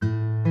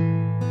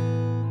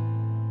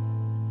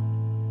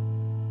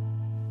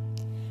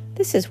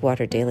This is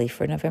Water Daily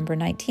for November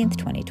 19th,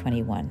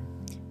 2021.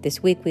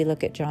 This week we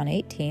look at John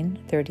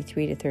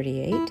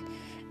 18:33-38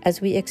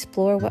 as we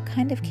explore what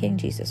kind of king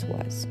Jesus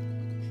was.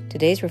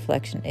 Today's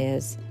reflection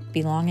is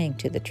belonging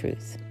to the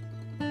truth.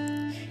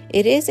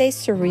 It is a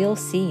surreal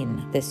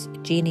scene, this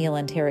genial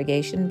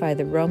interrogation by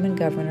the Roman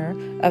governor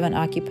of an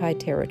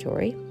occupied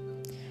territory,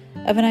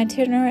 of an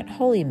itinerant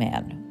holy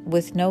man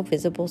with no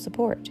visible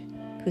support,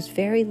 whose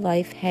very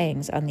life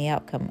hangs on the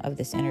outcome of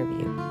this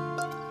interview.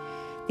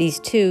 These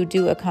two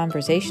do a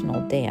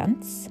conversational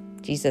dance,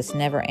 Jesus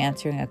never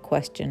answering a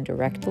question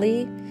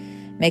directly,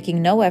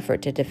 making no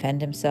effort to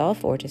defend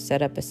himself or to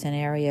set up a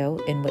scenario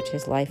in which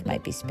his life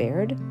might be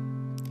spared.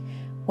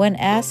 When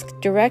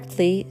asked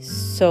directly,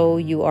 "So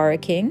you are a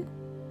king?"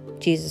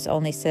 Jesus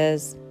only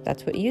says,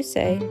 "That's what you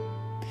say,"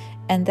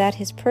 and that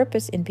his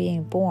purpose in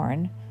being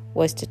born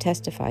was to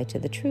testify to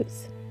the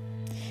truth.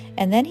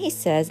 And then he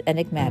says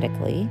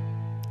enigmatically,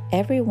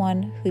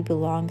 "Everyone who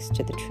belongs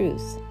to the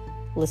truth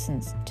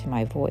listens to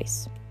my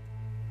voice."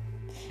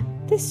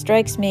 This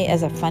strikes me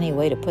as a funny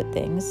way to put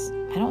things.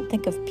 I don't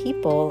think of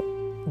people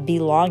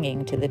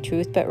belonging to the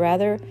truth, but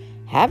rather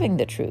having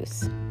the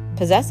truth,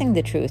 possessing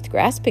the truth,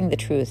 grasping the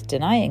truth,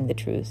 denying the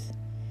truth.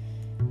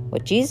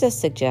 What Jesus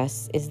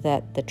suggests is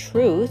that the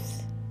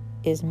truth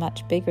is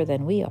much bigger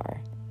than we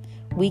are.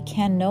 We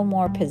can no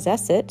more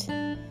possess it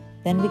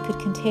than we could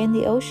contain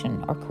the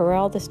ocean or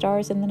corral the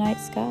stars in the night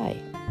sky.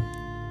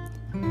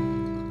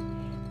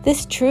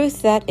 This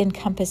truth that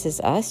encompasses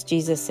us,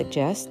 Jesus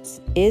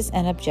suggests, is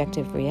an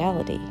objective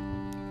reality,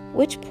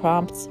 which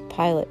prompts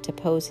Pilate to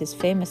pose his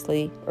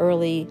famously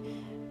early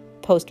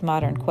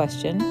postmodern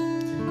question,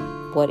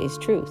 what is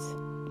truth?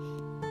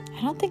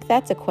 I don't think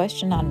that's a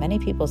question on many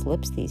people's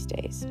lips these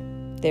days.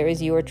 There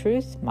is your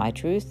truth, my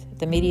truth,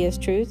 the media's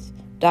truth,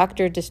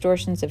 doctored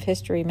distortions of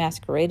history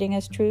masquerading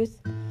as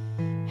truth.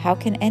 How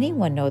can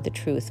anyone know the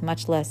truth,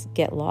 much less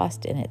get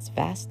lost in its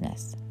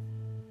vastness?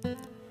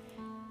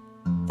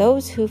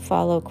 Those who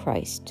follow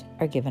Christ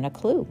are given a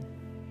clue.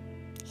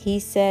 He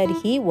said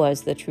he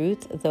was the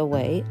truth, the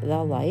way,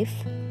 the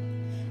life.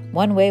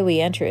 One way we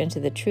enter into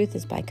the truth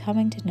is by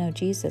coming to know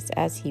Jesus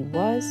as he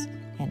was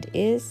and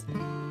is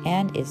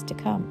to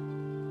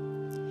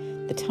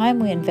come. The time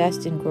we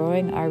invest in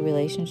growing our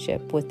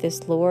relationship with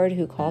this Lord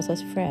who calls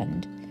us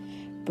friend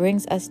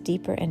brings us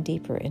deeper and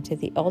deeper into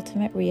the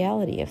ultimate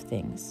reality of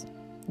things,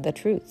 the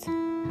truth.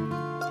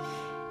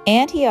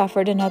 And he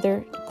offered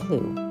another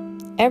clue.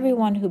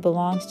 Everyone who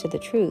belongs to the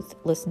truth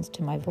listens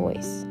to my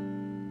voice.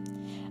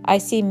 I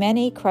see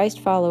many Christ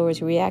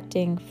followers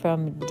reacting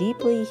from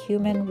deeply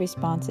human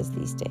responses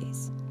these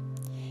days,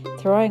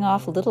 throwing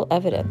off little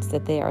evidence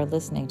that they are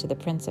listening to the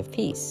Prince of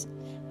Peace,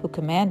 who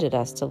commanded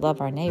us to love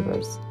our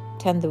neighbors,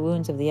 tend the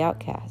wounds of the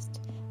outcast,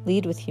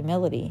 lead with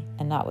humility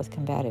and not with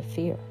combative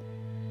fear.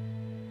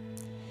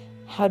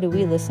 How do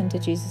we listen to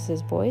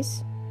Jesus'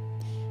 voice?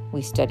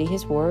 We study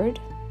his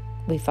word.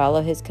 We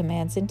follow his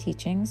commands and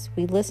teachings.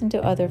 We listen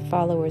to other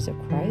followers of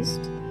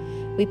Christ.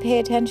 We pay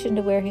attention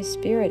to where his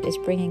Spirit is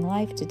bringing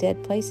life to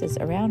dead places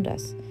around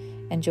us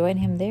and join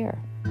him there.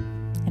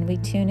 And we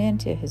tune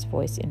into his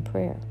voice in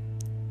prayer.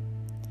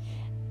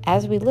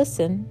 As we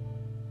listen,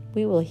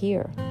 we will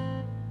hear,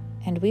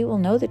 and we will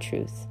know the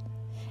truth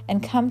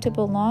and come to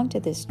belong to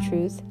this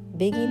truth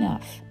big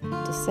enough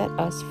to set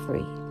us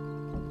free.